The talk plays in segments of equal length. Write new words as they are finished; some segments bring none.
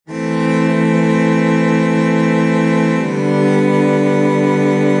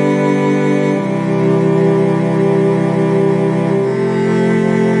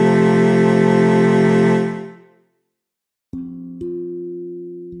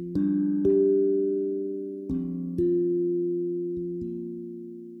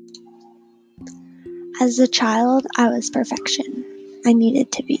As a child, I was perfection. I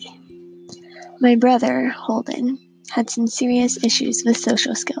needed to be. My brother, Holden, had some serious issues with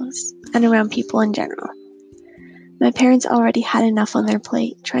social skills and around people in general. My parents already had enough on their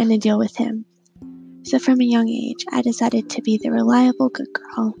plate trying to deal with him. So from a young age, I decided to be the reliable good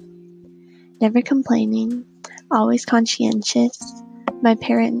girl. Never complaining, always conscientious, my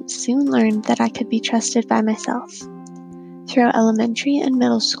parents soon learned that I could be trusted by myself. Throughout elementary and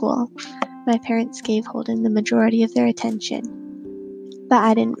middle school, my parents gave Holden the majority of their attention, but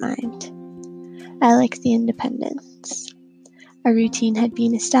I didn't mind. I liked the independence. A routine had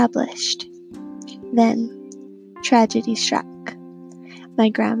been established. Then, tragedy struck. My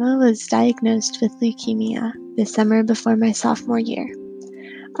grandma was diagnosed with leukemia the summer before my sophomore year.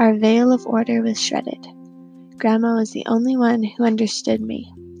 Our veil of order was shredded. Grandma was the only one who understood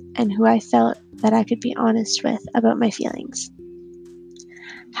me, and who I felt that I could be honest with about my feelings.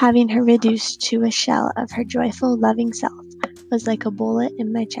 Having her reduced to a shell of her joyful, loving self was like a bullet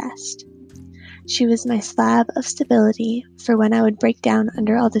in my chest. She was my slab of stability for when I would break down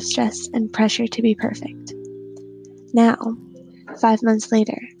under all the stress and pressure to be perfect. Now, 5 months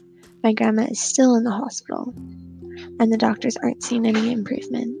later, my grandma is still in the hospital, and the doctors aren't seeing any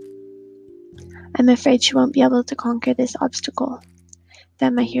improvement. I'm afraid she won't be able to conquer this obstacle,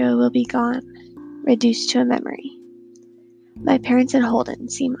 that my hero will be gone, reduced to a memory. My parents and Holden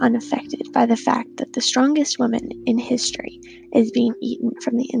seem unaffected by the fact that the strongest woman in history is being eaten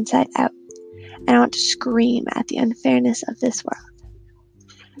from the inside out, and I want to scream at the unfairness of this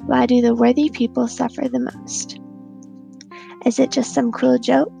world. Why do the worthy people suffer the most? Is it just some cruel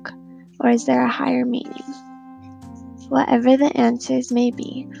joke, or is there a higher meaning? Whatever the answers may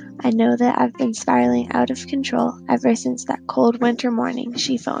be, I know that I've been spiraling out of control ever since that cold winter morning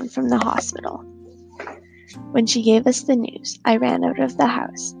she phoned from the hospital. When she gave us the news, I ran out of the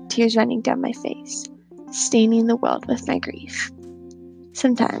house, tears running down my face, staining the world with my grief.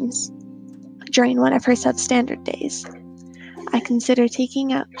 Sometimes, during one of her substandard days, I consider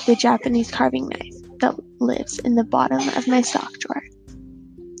taking out the Japanese carving knife that lives in the bottom of my sock drawer,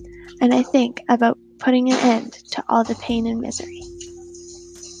 and I think about putting an end to all the pain and misery.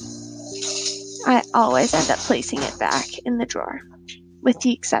 I always end up placing it back in the drawer, with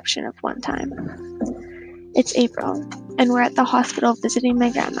the exception of one time. It's April, and we're at the hospital visiting my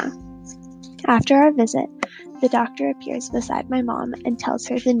grandma. After our visit, the doctor appears beside my mom and tells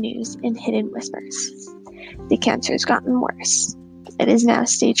her the news in hidden whispers. The cancer has gotten worse. It is now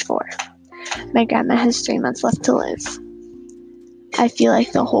stage 4. My grandma has 3 months left to live. I feel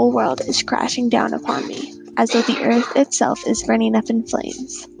like the whole world is crashing down upon me, as though the earth itself is burning up in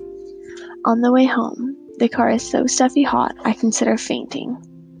flames. On the way home, the car is so stuffy hot I consider fainting.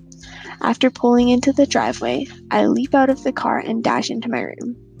 After pulling into the driveway, I leap out of the car and dash into my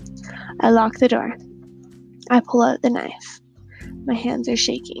room. I lock the door. I pull out the knife. My hands are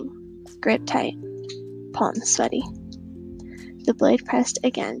shaking, grip tight, palms sweaty. The blade pressed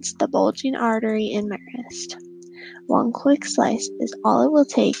against the bulging artery in my wrist. One quick slice is all it will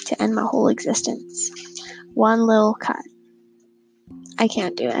take to end my whole existence. One little cut. I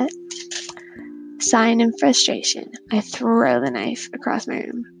can't do it. Sighing in frustration, I throw the knife across my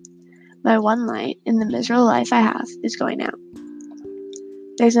room. My one light in the miserable life I have is going out.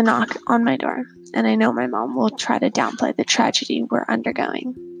 There's a knock on my door, and I know my mom will try to downplay the tragedy we're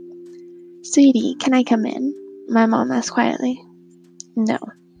undergoing. "Sweetie, can I come in?" my mom asks quietly. "No.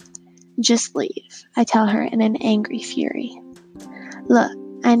 Just leave," I tell her in an angry fury. "Look,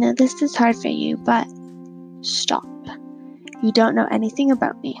 I know this is hard for you, but stop. You don't know anything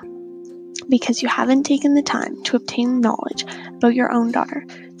about me, because you haven't taken the time to obtain knowledge about your own daughter,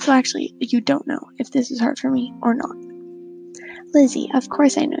 so actually, you don't know if this is hard for me or not. Lizzie, of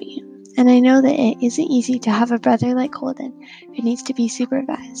course I know you, and I know that it isn't easy to have a brother like Holden who needs to be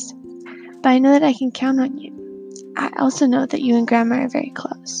supervised, but I know that I can count on you. I also know that you and Grandma are very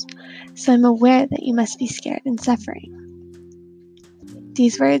close, so I'm aware that you must be scared and suffering."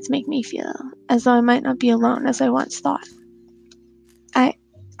 These words make me feel as though I might not be alone as I once thought.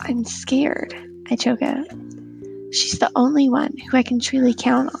 I'm scared, I choke out. She's the only one who I can truly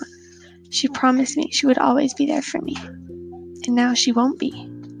count on. She promised me she would always be there for me, and now she won't be.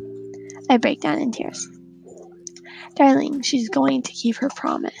 I break down in tears. Darling, she's going to keep her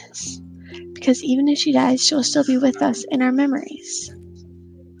promise, because even if she dies, she'll still be with us in our memories.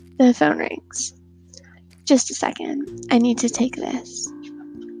 The phone rings. Just a second, I need to take this.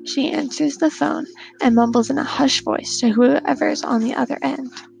 She answers the phone and mumbles in a hushed voice to whoever's on the other end.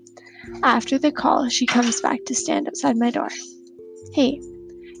 After the call, she comes back to stand outside my door. "Hey,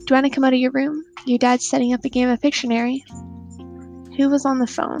 do you want to come out of your room? Your dad's setting up a game of Pictionary." "Who was on the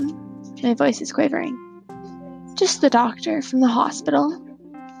phone?" My voice is quavering. Just the doctor from the hospital.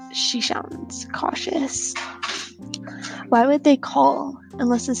 She sounds cautious. Why would they call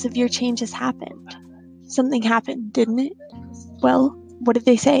unless a severe change has happened? Something happened, didn't it? Well, what did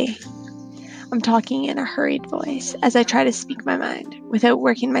they say? I'm talking in a hurried voice as I try to speak my mind without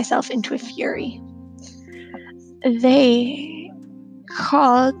working myself into a fury. They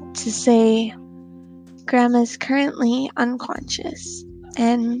called to say Grandma's currently unconscious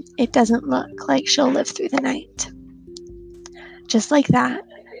and it doesn't look like she'll live through the night. Just like that,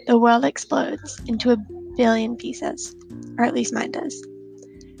 the world explodes into a billion pieces, or at least mine does.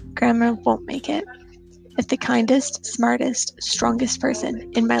 Grandma won't make it. If the kindest, smartest, strongest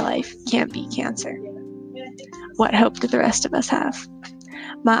person in my life can't beat cancer, what hope do the rest of us have?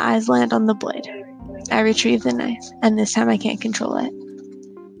 My eyes land on the blade. I retrieve the knife, and this time I can't control it.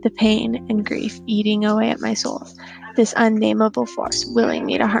 The pain and grief eating away at my soul, this unnameable force willing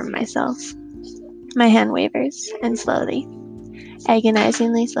me to harm myself. My hand wavers, and slowly,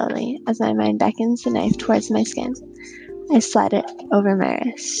 agonizingly slowly, as my mind beckons the knife towards my skin, I slide it over my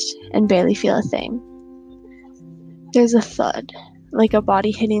wrist and barely feel a thing. There's a thud, like a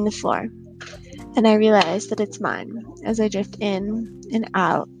body hitting the floor, and I realize that it's mine as I drift in and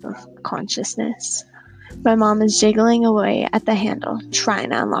out of consciousness. My mom is jiggling away at the handle, trying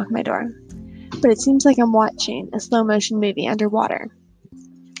to unlock my door, but it seems like I'm watching a slow-motion movie underwater.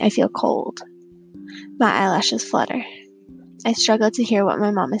 I feel cold. My eyelashes flutter. I struggle to hear what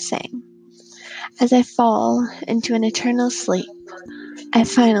my mom is saying. As I fall into an eternal sleep, I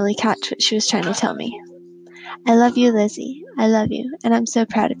finally catch what she was trying to tell me. I love you, Lizzie. I love you, and I'm so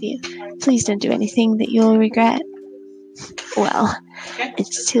proud of you. Please don't do anything that you'll regret. Well,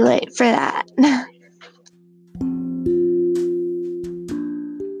 it's too late for that.